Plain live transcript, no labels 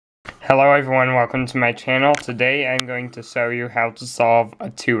Hello everyone, welcome to my channel. Today I'm going to show you how to solve a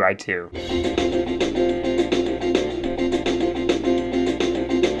 2x2.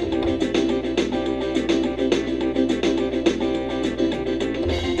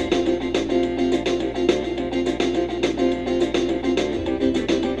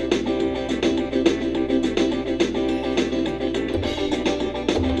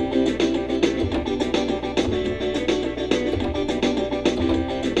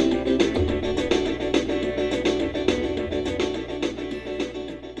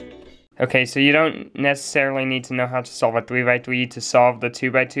 Okay, so you don't necessarily need to know how to solve a 3x3 to solve the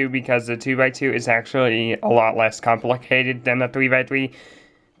 2x2 because the 2x2 is actually a lot less complicated than the 3x3,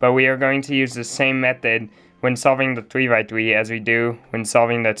 but we are going to use the same method when solving the 3x3 as we do when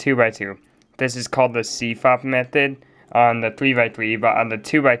solving the 2x2. This is called the CFOP method on the 3x3, but on the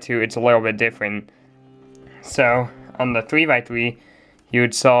 2x2 it's a little bit different. So on the 3x3 you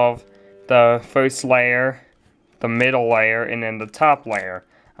would solve the first layer, the middle layer, and then the top layer.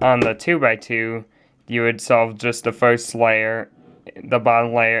 On the 2x2, you would solve just the first layer, the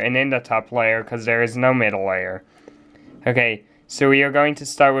bottom layer, and then the top layer because there is no middle layer. Okay, so we are going to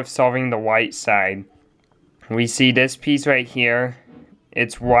start with solving the white side. We see this piece right here.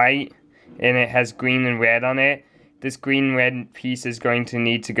 It's white, and it has green and red on it. This green and red piece is going to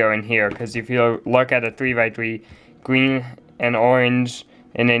need to go in here because if you look at a 3x3, green and orange,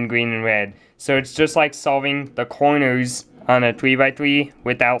 and then green and red. So it's just like solving the corners on a 3x3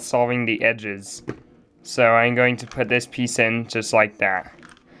 without solving the edges. So I'm going to put this piece in just like that.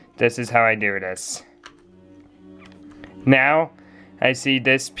 This is how I do this. Now I see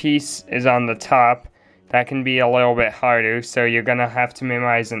this piece is on the top. That can be a little bit harder, so you're gonna have to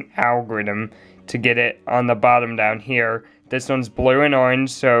memorize an algorithm to get it on the bottom down here. This one's blue and orange,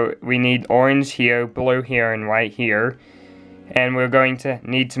 so we need orange here, blue here, and white here. And we're going to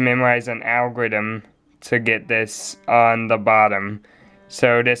need to memorize an algorithm to get this on the bottom.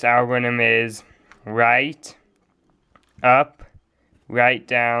 So this algorithm is right, up, right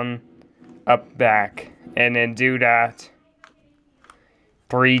down, up, back. And then do that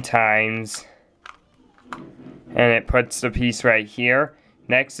 3 times. And it puts the piece right here.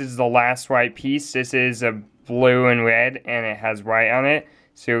 Next is the last white piece. This is a blue and red and it has white on it.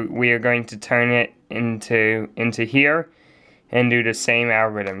 So we are going to turn it into here and do the same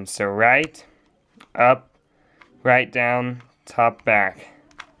algorithm. So right, up, right down, top, back.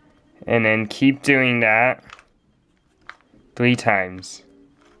 And then keep doing that 3 times.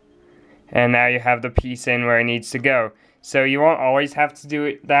 And now you have the piece in where it needs to go. So you won't always have to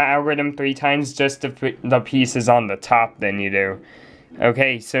do that algorithm 3 times, just if the piece is on the top, then you do.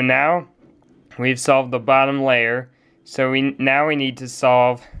 Okay, so now we've solved the bottom layer. So now we need to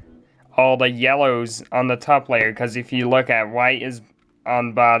solve all the yellows on the top layer, because if you look at white is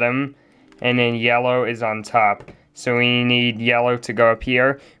on bottom and then yellow is on top. So we need yellow to go up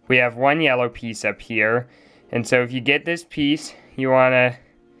here. We have one yellow piece up here. And so if you get this piece, you want to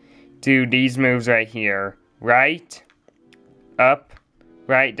do these moves right here. Right, up,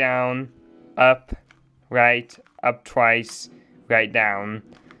 right down, up, right, up twice, right down.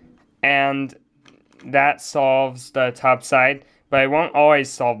 And that solves the top side, but it won't always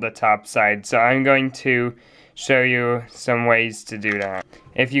solve the top side. So I'm going to show you some ways to do that.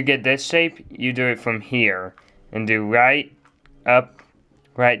 If you get this shape, you do it from here. And do right, up,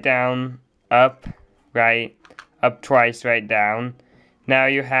 right down, up twice, right down. Now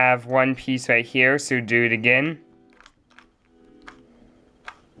you have one piece right here, so do it again.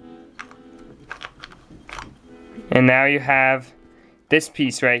 And now you have this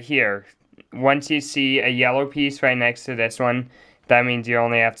piece right here. Once you see a yellow piece right next to this one, that means you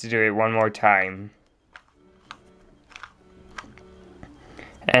only have to do it one more time.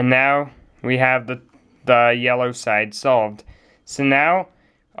 And now we have the yellow side solved. So now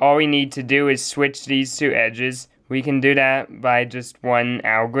all we need to do is switch these 2 edges. We can do that by just one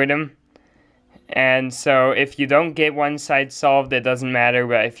algorithm. And so if you don't get one side solved, it doesn't matter,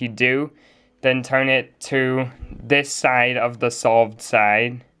 but if you do, then turn it to this side of the solved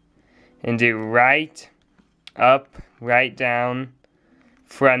side and do right, up, right down,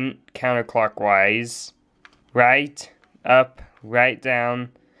 front counterclockwise, right, up, right down,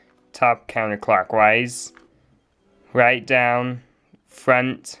 top counterclockwise, right down,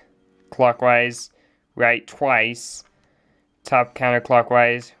 front clockwise, right twice, top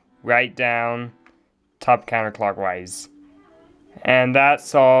counterclockwise, right down, top counterclockwise. And that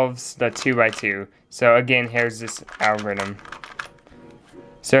solves the 2x2. So again, here's this algorithm.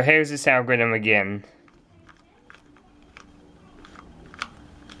 So here's this algorithm again.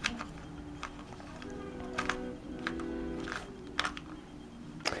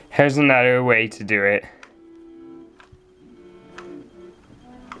 Here's another way to do it.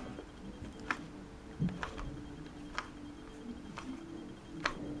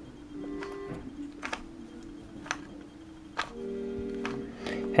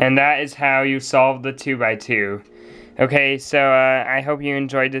 And that is how you solve the 2x2. Okay, so I hope you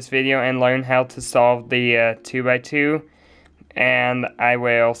enjoyed this video and learned how to solve the 2x2. And I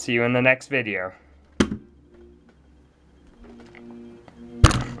will see you in the next video.